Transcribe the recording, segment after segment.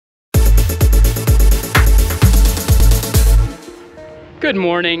Good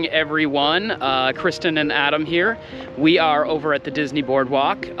morning, everyone. Kristen and Adam here. We are over at the Disney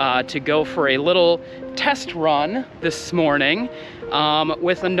Boardwalk to go for a little test run this morning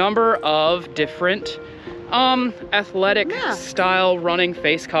with a number of different athletic style running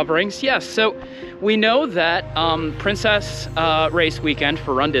face coverings. Yes, so we know that Princess Race Weekend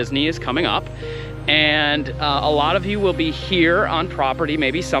for Run Disney is coming up, and a lot of you will be here on property,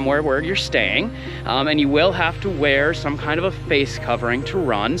 maybe somewhere where you're staying, and you will have to wear some kind of a face covering to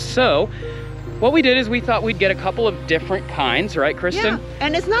run. So what we did is we thought we'd get a couple of different kinds, right, Kristen? Yeah,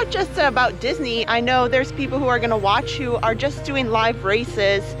 and it's not just about Disney. I know there's people who are gonna watch who are just doing live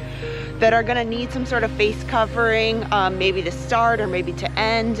races that are gonna need some sort of face covering, maybe to start or maybe to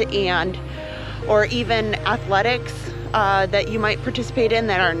end, or even athletics that you might participate in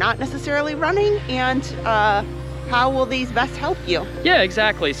that are not necessarily running, and how will these best help you? Yeah,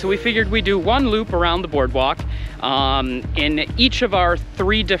 exactly. So we figured we'd do one loop around the boardwalk in each of our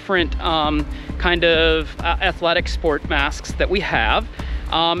 3 different kind of athletic sport masks that we have,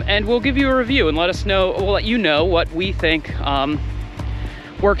 and we'll give you a review and we'll let you know what we think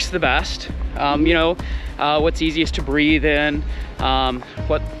works the best, what's easiest to breathe in,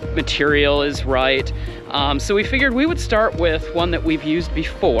 what material is right. So we figured we would start with one that we've used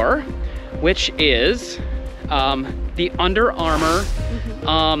before, which is the Under Armour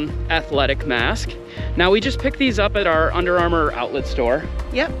athletic mask. Now, we just picked these up at our Under Armour outlet store.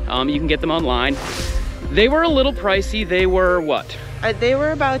 Yep. You can get them online. They were a little pricey. They were what? They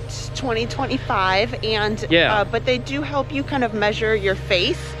were about $20-25, and yeah, but they do help you kind of measure your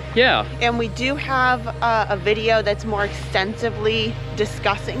face. Yeah. And we do have a video that's more extensively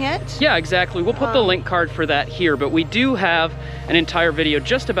discussing it. Yeah, exactly. We'll put the link card for that here, but we do have an entire video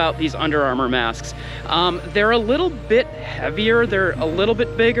just about these Under Armour masks. They're a little bit heavier, they're a little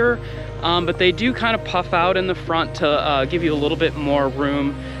bit bigger, but they do kind of puff out in the front to give you a little bit more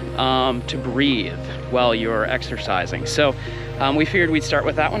room to breathe while you're exercising. So we figured we'd start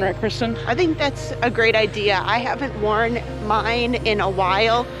with that one, right, Kristen? I think that's a great idea. I haven't worn mine in a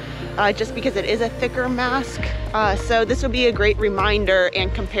while, just because it is a thicker mask. So this will be a great reminder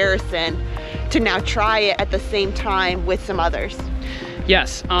and comparison to now try it at the same time with some others.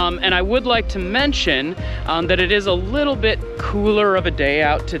 Yes, and I would like to mention that it is a little bit cooler of a day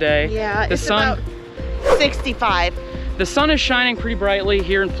out today. Yeah, it's about 65. The sun is shining pretty brightly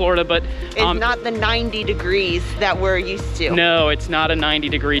here in Florida, but it's not the 90 degrees that we're used to. No, it's not a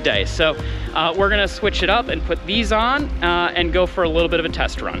 90-degree day. So we're gonna switch it up and put these on and go for a little bit of a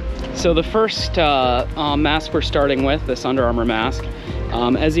test run. So the first mask we're starting with, this Under Armour mask,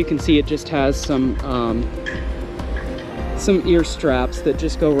 as you can see, it just has some ear straps that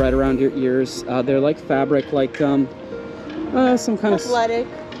just go right around your ears. They're like fabric, like some kind of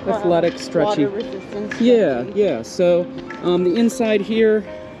athletic stretchy. Water resistant. Yeah. So the inside here,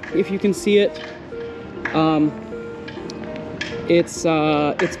 if you can see it, it's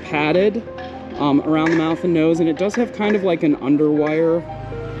padded around the mouth and nose, and it does have kind of like an underwire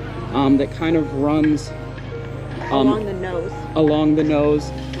that kind of runs along the nose. Along the nose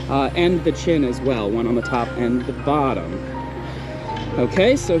and the chin as well, one on the top and the bottom.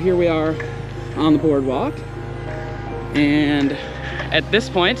 Okay, so here we are on the boardwalk, and at this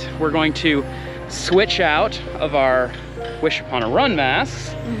point, we're going to switch out of our Wish Upon a Run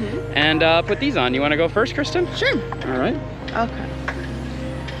masks and put these on. You want to go first, Kristen? Sure. All right. Okay.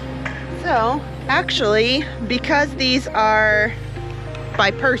 So, actually, because these are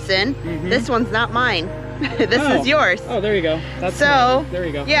by person, this one's not mine. This is yours. Oh, there you go. That's so, there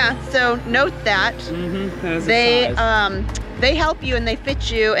you go. Yeah, so note that. They help you and they fit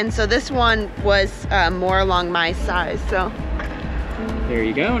you, and so this one was more along my size, so. There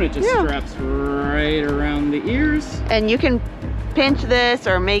you go, and it just straps right around the ears. And you can pinch this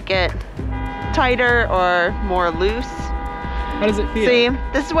or make it tighter or more loose. How does it feel? See,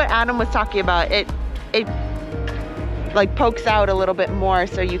 this is what Adam was talking about. It like pokes out a little bit more,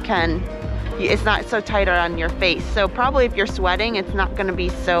 so it's not so tight on your face. So probably if you're sweating, it's not gonna be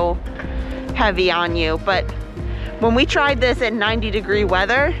so heavy on you. But when we tried this at 90-degree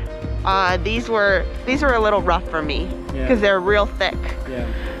weather, these were a little rough for me because they're real thick. Yeah.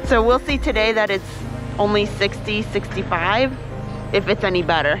 So we'll see today that it's only 60, 65, if it's any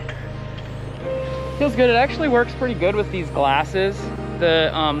better. Feels good. It actually works pretty good with these glasses.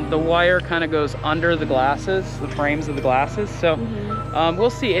 The wire kind of goes under the glasses, the frames of the glasses. So we'll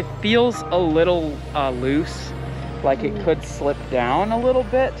see. It feels a little loose, like it could slip down a little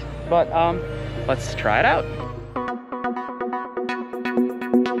bit, but let's try it out.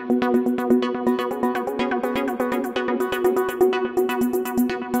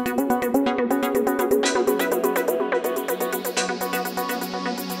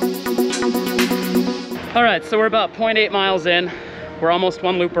 All right, so we're about 0.8 miles in. We're almost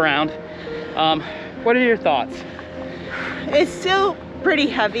one loop around. What are your thoughts? It's still pretty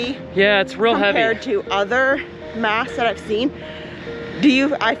heavy. Yeah, it's real heavy. Compared to other masks that I've seen.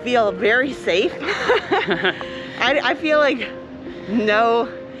 I feel very safe. I feel like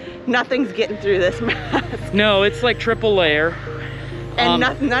nothing's getting through this mask. No, it's like triple layer. And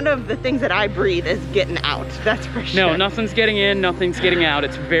none of the things that I breathe is getting out, that's for sure. No, nothing's getting in, nothing's getting out.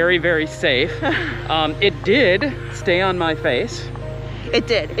 It's very, very safe. It did stay on my face. It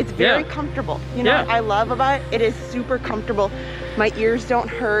did. It's very comfortable. You know what I love about it? It is super comfortable. My ears don't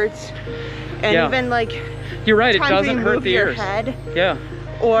hurt. And even like, you're right, it doesn't hurt the ears. Head, yeah.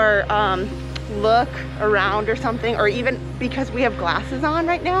 Or look around or something, or even because we have glasses on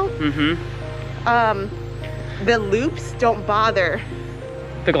right now, the loops don't bother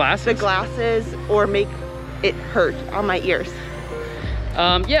the glasses or make it hurt on my ears.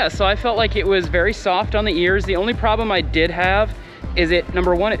 Yeah, so I felt like it was very soft on the ears. The only problem I did have is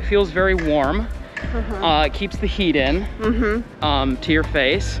number one, it feels very warm. It keeps the heat in to your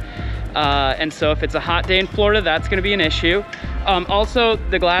face. And so if it's a hot day in Florida, that's gonna be an issue. Also,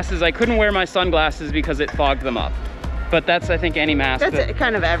 the glasses, I couldn't wear my sunglasses because it fogged them up. But that's, I think, any mask. That's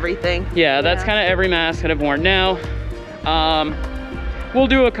kind of everything. Yeah, that's kind of every mask that I've worn. Now, we'll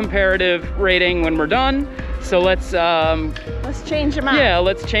do a comparative rating when we're done. So let's change them out. Yeah,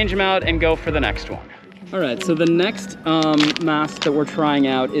 let's change them out and go for the next one. All right, so the next mask that we're trying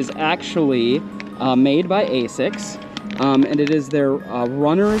out is actually made by ASICS, and it is their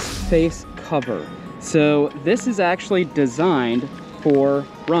runner's face cover. So this is actually designed for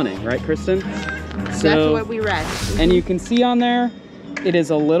running, right, Kristen? So, that's what we read. And you can see on there, it is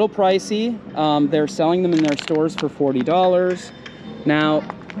a little pricey. They're selling them in their stores for $40. Now,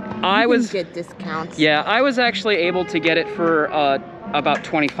 I was get discounts. Yeah, I was actually able to get it for about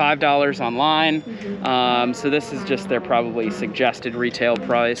 $25 online. So this is just their probably suggested retail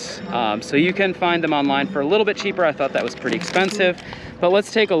price. So you can find them online for a little bit cheaper. I thought that was pretty expensive, but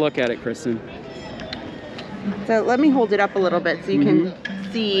let's take a look at it, Kristen. So let me hold it up a little bit so you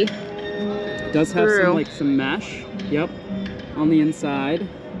can see. It does have some mesh, on the inside.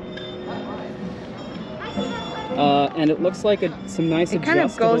 And it looks like some nice adjustable... It kind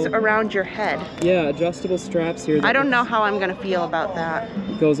of goes around your head. Yeah, adjustable straps here. I don't know how I'm gonna feel about that.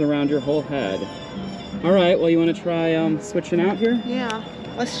 It goes around your whole head. All right, well, you wanna try switching out here? Yeah,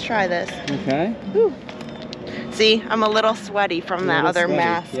 let's try this. Okay. Whew. See, I'm a little sweaty from that other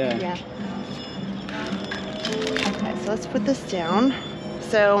mask. Yeah. Okay, so let's put this down.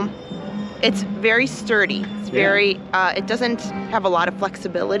 So it's very sturdy. It's very, it doesn't have a lot of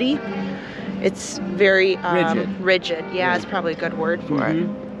flexibility. It's very rigid. Yeah, it's probably a good word for it.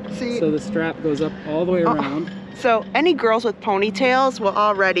 See? So the strap goes up all the way around. So any girls with ponytails will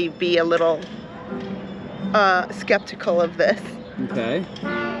already be a little skeptical of this. Okay.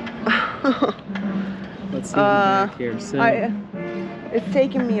 Let's see the back here. So it's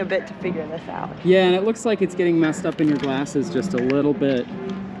taken me a bit to figure this out. Yeah, and it looks like it's getting messed up in your glasses just a little bit.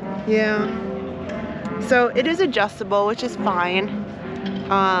 Yeah. So it is adjustable, which is fine.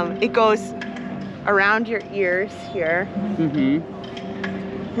 It goes around your ears here. And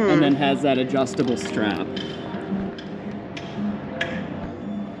then has that adjustable strap.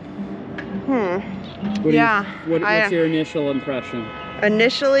 What's your initial impression?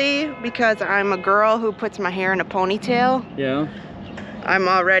 Initially, because I'm a girl who puts my hair in a ponytail. Yeah. I'm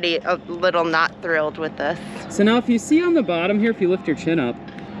already a little not thrilled with this. So now if you see on the bottom here, if you lift your chin up,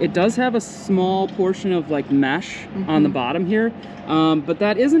 it does have a small portion of like mesh on the bottom here, but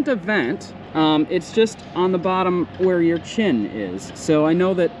that isn't a vent. It's just on the bottom where your chin is. So I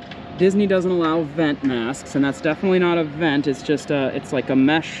know that Disney doesn't allow vent masks, and that's definitely not a vent. It's just it's like a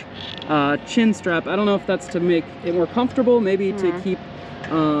mesh chin strap. I don't know if that's to make it more comfortable, maybe to keep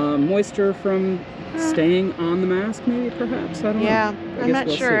moisture from staying on the mask, maybe, perhaps. I don't know. Yeah, I'm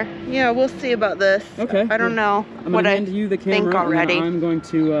not sure. Yeah, we'll see about this. Okay. I don't know what I think already. And I'm going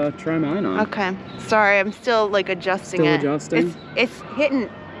to try mine on. Okay. Sorry, I'm still like adjusting it. Still adjusting? It's hitting.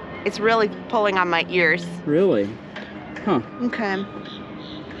 It's really pulling on my ears. Really? Huh. Okay.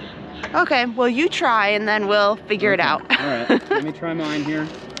 Okay, well, you try and then we'll figure it out. All right, let me try mine here.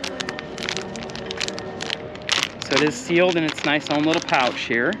 So it is sealed in its nice own little pouch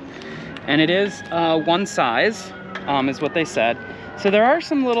here. And it is one size, is what they said. So there are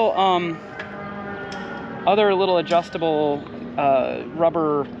some little, other little adjustable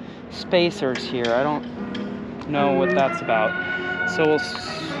rubber spacers here. I don't know what that's about. So we'll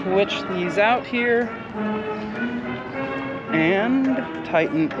switch these out here and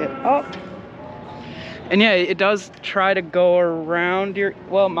tighten it up. And yeah, it does try to go around your,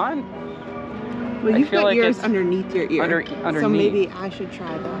 well, mine Well, you've got like yours it's underneath your ear. underneath. So maybe I should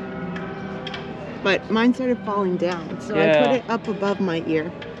try that. But mine started falling down, so I put it up above my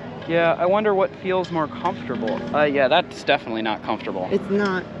ear. Yeah, I wonder what feels more comfortable. Yeah, that's definitely not comfortable. It's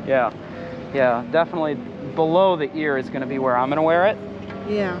not. Yeah, yeah, definitely below the ear is going to be where I'm going to wear it.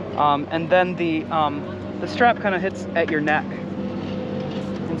 Yeah. And then the strap kind of hits at your neck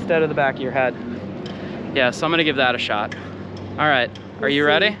instead of the back of your head. Yeah, so I'm going to give that a shot. All right, are you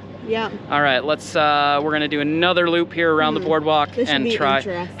ready? Yeah. All right, let's. We're going to do another loop here around the boardwalk and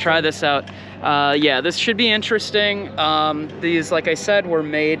try this out. Yeah, this should be interesting. These, like I said, were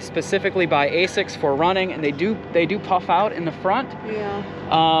made specifically by ASICS for running, and they do puff out in the front. Yeah.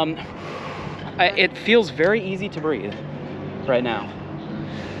 It feels very easy to breathe right now.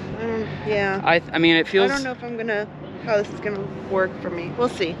 Yeah. I mean, it feels. I don't know if how this is gonna work for me. We'll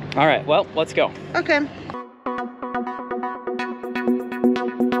see. All right. Well, let's go. Okay.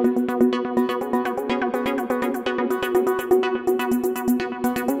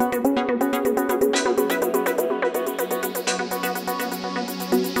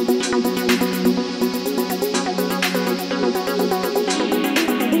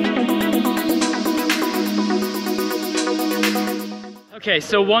 Okay,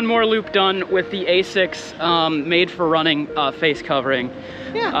 so one more loop done with the ASICS made for running face covering.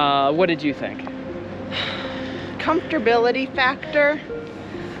 Yeah. What did you think? Comfortability factor.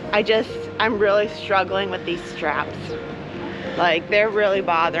 I'm really struggling with these straps. Like, they're really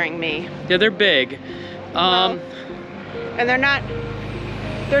bothering me. Yeah, they're big. And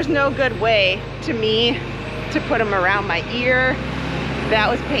there's no good way to me to put them around my ear. That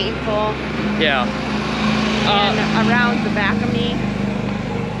was painful. Yeah. And around the back of me.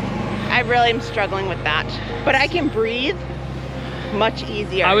 I really am struggling with that. But I can breathe much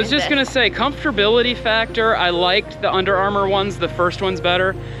easier. I was just gonna say, comfortability factor, I liked the Under Armour ones, the first one's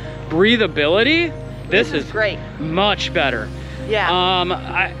better. Breathability, this is great. Much better. Yeah.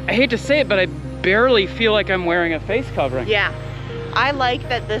 I hate to say it, but I barely feel like I'm wearing a face covering. Yeah. I like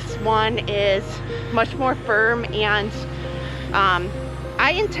that this one is much more firm, and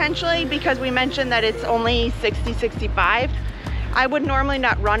I intentionally, because we mentioned that it's only 60-65, I would normally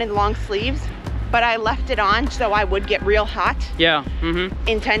not run in long sleeves, but I left it on so I would get real hot. Yeah.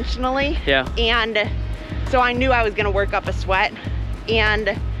 Intentionally. Yeah. And so I knew I was gonna work up a sweat.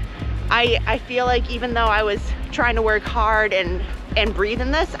 And I feel like even though I was trying to work hard and breathe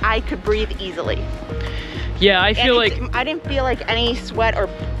in this, I could breathe easily. Yeah, I feel like I didn't feel like any sweat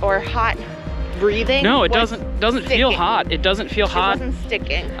or hot breathing. No, it doesn't feel hot. It doesn't feel hot. It wasn't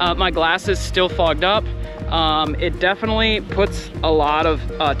sticking. My glasses still fogged up. It definitely puts a lot of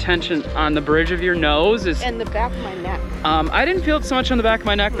tension on the bridge of your nose. And the back of my neck. I didn't feel it so much on the back of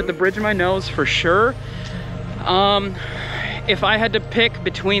my neck, but the bridge of my nose for sure. If I had to pick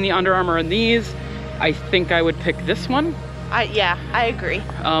between the Under Armour and these, I think I would pick this one. Yeah, I agree.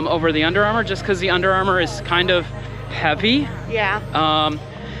 Over the Under Armour, just because the Under Armour is kind of heavy. Yeah.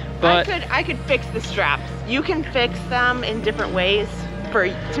 But I could fix the straps. You can fix them in different ways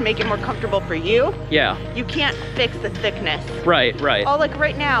to make it more comfortable for you. Yeah. You can't fix the thickness. Right. Oh, like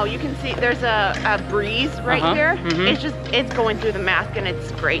right now, you can see there's a breeze right here. It's going through the mask, and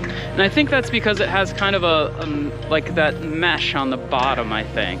it's great. And I think that's because it has kind of a like that mesh on the bottom, I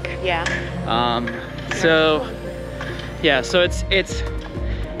think. Yeah. So yeah, so it's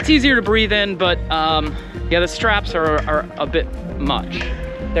easier to breathe in, but yeah, the straps are a bit much.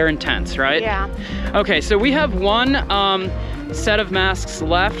 They're intense, right? Yeah. Okay, so we have one set of masks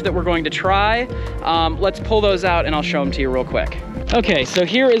left that we're going to try. Let's pull those out and I'll show them to you real quick. Okay, so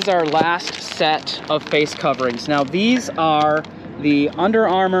here is our last set of face coverings. Now these are the Under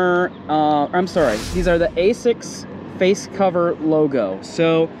Armour, these are the ASICS face cover logo.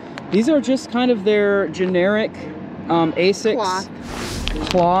 So these are just kind of their generic ASICS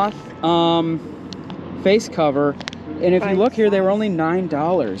cloth face cover. And if you look here, they were only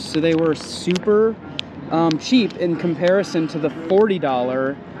 $9. So they were super cheap in comparison to the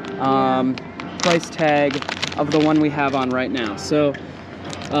 $40 price tag of the one we have on right now. So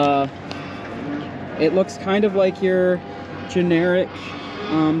it looks kind of like your generic,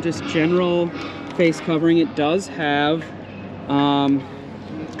 just general face covering. It does have, it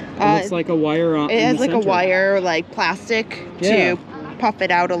looks like a wire on. It has like a wire, like plastic to puff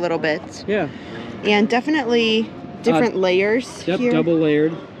it out a little bit. Yeah. And definitely different layers. Yep, here. double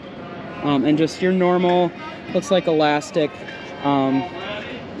layered. And just your normal, looks like elastic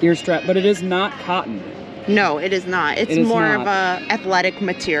ear strap, but it is not cotton. No, it is not. It's more of a athletic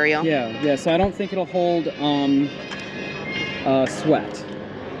material. Yeah, so I don't think it'll hold sweat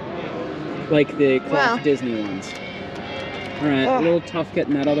like the cloth Disney ones. All right, a little tough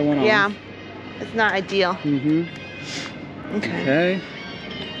getting that other one off. Yeah. It's not ideal. Okay.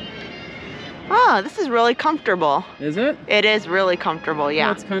 Oh, this is really comfortable. Is it? It is really comfortable, yeah.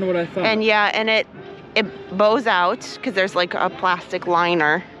 That's kind of what I thought. And yeah, and it bows out because there's like a plastic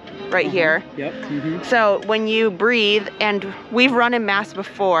liner right here. Yep. So when you breathe, and we've run in masks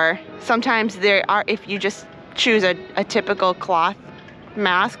before, sometimes there are, if you just choose a typical cloth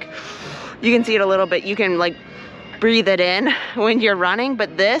mask, you can see it a little bit, you can like breathe it in when you're running,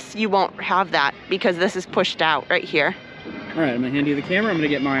 but this, you won't have that because this is pushed out right here. All right, I'm gonna hand you the camera. I'm gonna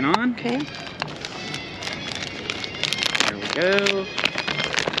get mine on. Okay. There we go.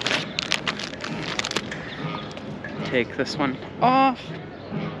 Take this one off.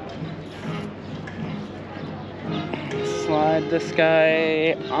 Slide this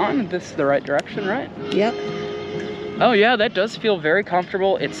guy on. This is the right direction, right? Yep. Oh yeah, that does feel very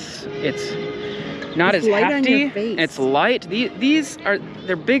comfortable. It's not as light hefty. on your face. It's light.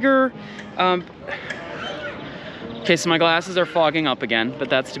 They're bigger. Okay, so my glasses are fogging up again, but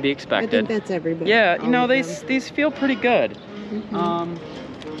that's to be expected. I think that's everybody. Yeah, you know, these feel pretty good.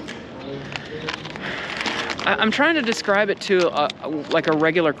 I'm trying to describe it to like a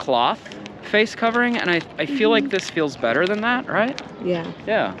regular cloth face covering, and I feel like this feels better than that, right? Yeah.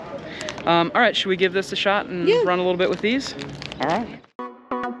 Yeah. All right, should we give this a shot and run a little bit with these? All right.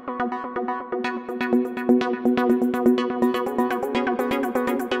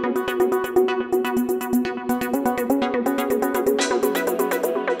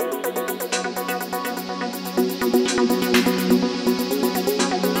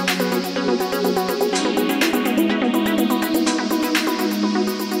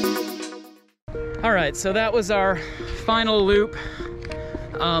 All right, so that was our final loop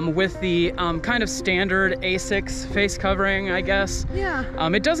with the kind of standard ASICS face covering, I guess. Yeah.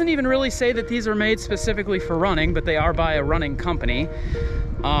 It doesn't even really say that these are made specifically for running, but they are by a running company.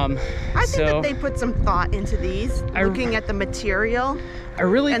 I think that they put some thought into these, looking at the material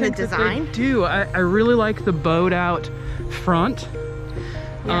and the design. They do. I really like the bowed out front.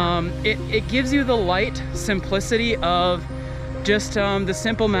 Yeah. It gives you the light simplicity of just the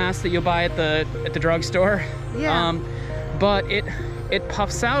simple mask that you'll buy at the drugstore. Yeah. But it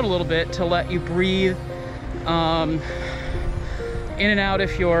puffs out a little bit to let you breathe in and out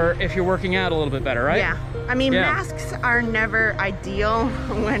if you're working out a little bit better, right? Yeah. I mean, masks are never ideal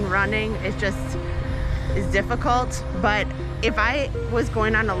when running. It just is difficult. But if I was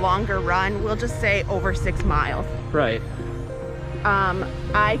going on a longer run, we'll just say over 6 miles. Right.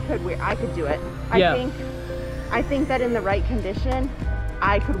 I could do it. I think that in the right condition,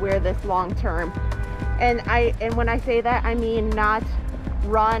 I could wear this long term. And when I say that, I mean not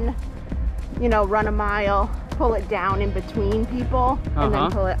run a mile, pull it down in between people, and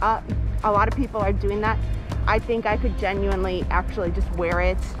then pull it up. A lot of people are doing that. I think I could genuinely actually just wear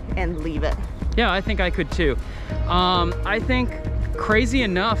it and leave it. Yeah, I think I could too. I think, crazy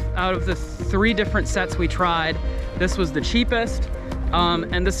enough, out of the 3 different sets we tried, this was the cheapest.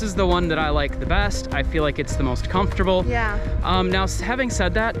 And this is the one that I like the best. I feel like it's the most comfortable. Yeah. Now, having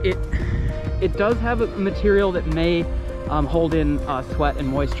said that, it does have a material that may hold in sweat and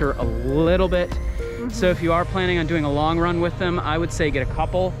moisture a little bit. So if you are planning on doing a long run with them, I would say get a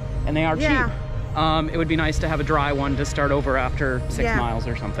couple, and they are cheap. It would be nice to have a dry one to start over after 6 miles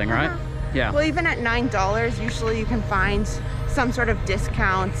or something, right? Yeah. Well, even at $9, usually you can find some sort of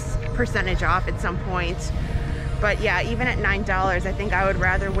discounts, percentage off at some point. But yeah, even at $9, I think I would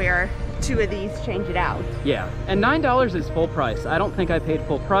rather wear 2 of these, change it out. Yeah, and $9 is full price. I don't think I paid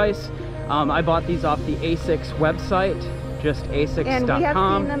full price. I bought these off the ASICS website, just asics.com. And we have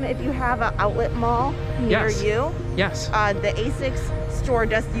seen them if you have an outlet mall near you. Yes. The ASICS store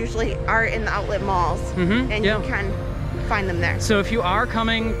does usually are in the outlet malls, and you can find them there. So if you are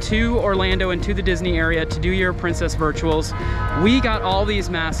coming to Orlando and to the Disney area to do your Princess Virtuals, we got all these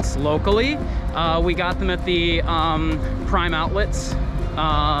masks locally. We got them at the Prime outlets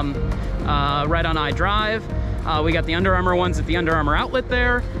right on iDrive. We got the Under Armour ones at the Under Armour outlet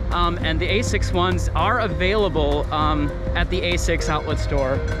there, and the ASICS ones are available at the ASICS outlet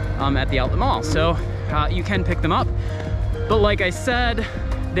store at the outlet mall. So you can pick them up. But like I said,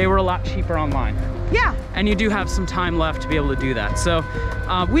 they were a lot cheaper online. Yeah. And you do have some time left to be able to do that. So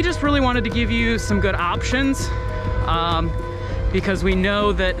we just really wanted to give you some good options because we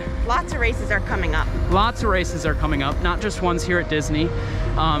know that lots of races are coming up. Lots of races are coming up, not just ones here at Disney.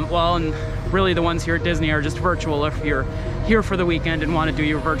 Well, and really the ones here at Disney are just virtual if you're here for the weekend and want to do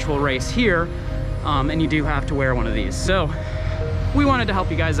your virtual race here, and you do have to wear one of these. So we wanted to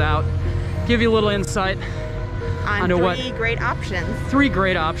help you guys out, give you a little insight on three great options. 3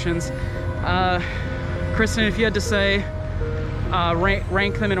 great options. Kristen, if you had to say,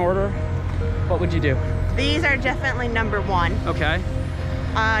 rank them in order. what would you do? These are definitely number 1. Okay.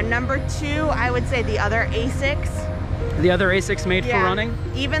 Number 2, I would say the other ASICS. The other ASICS made for running?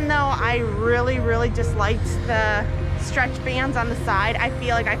 Even though I really disliked the stretch bands on the side, I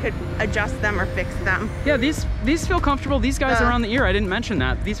feel like I could adjust them or fix them. Yeah, these feel comfortable. These guys are on the ear. I didn't mention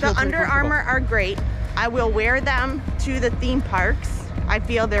that. These feel pretty comfortable. The Under Armour are great. I will wear them to the theme parks. I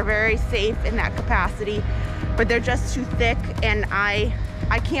feel they're very safe in that capacity, but they're just too thick, and I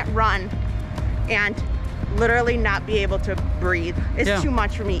can't run and literally not be able to breathe. It's too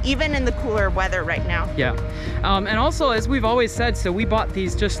much for me, even in the cooler weather right now. Yeah. And also, as we've always said, so we bought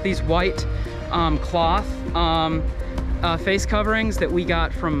these white cloth face coverings that we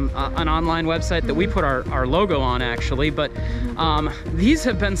got from an online website that we put our logo on, actually, but these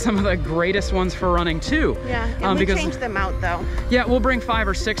have been some of the greatest ones for running too. Yeah, and we change them out though. Yeah, we'll bring 5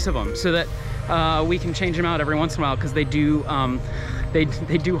 or 6 of them so that we can change them out every once in a while, because they do they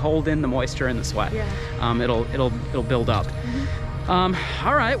do hold in the moisture and the sweat. Yeah. It'll build up.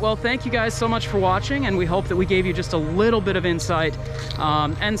 All right, well, thank you guys so much for watching, and we hope that we gave you just a little bit of insight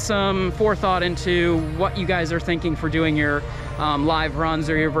and some forethought into what you guys are thinking for doing your live runs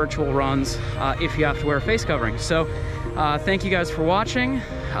or your virtual runs if you have to wear a face covering. So thank you guys for watching.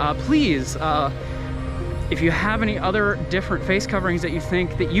 Please, if you have any other different face coverings that you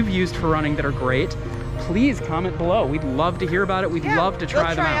think that you've used for running that are great, please comment below. We'd love to hear about it. We'd love to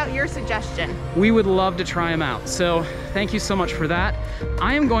try them out. We'll try out your suggestion. We would love to try them out. So thank you so much for that.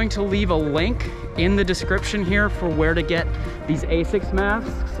 I am going to leave a link in the description here for where to get these ASICS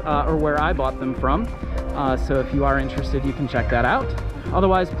masks or where I bought them from. So if you are interested, you can check that out.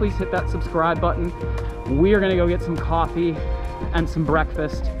 Otherwise, please hit that subscribe button. We are going to go get some coffee and some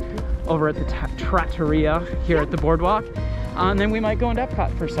breakfast over at the Trattoria here at the boardwalk. And then we might go into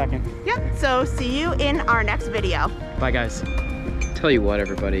Epcot for a second. Yep, so see you in our next video. Bye, guys. Tell you what,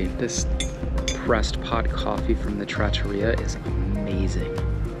 everybody, this pressed pot coffee from the Trattoria is amazing.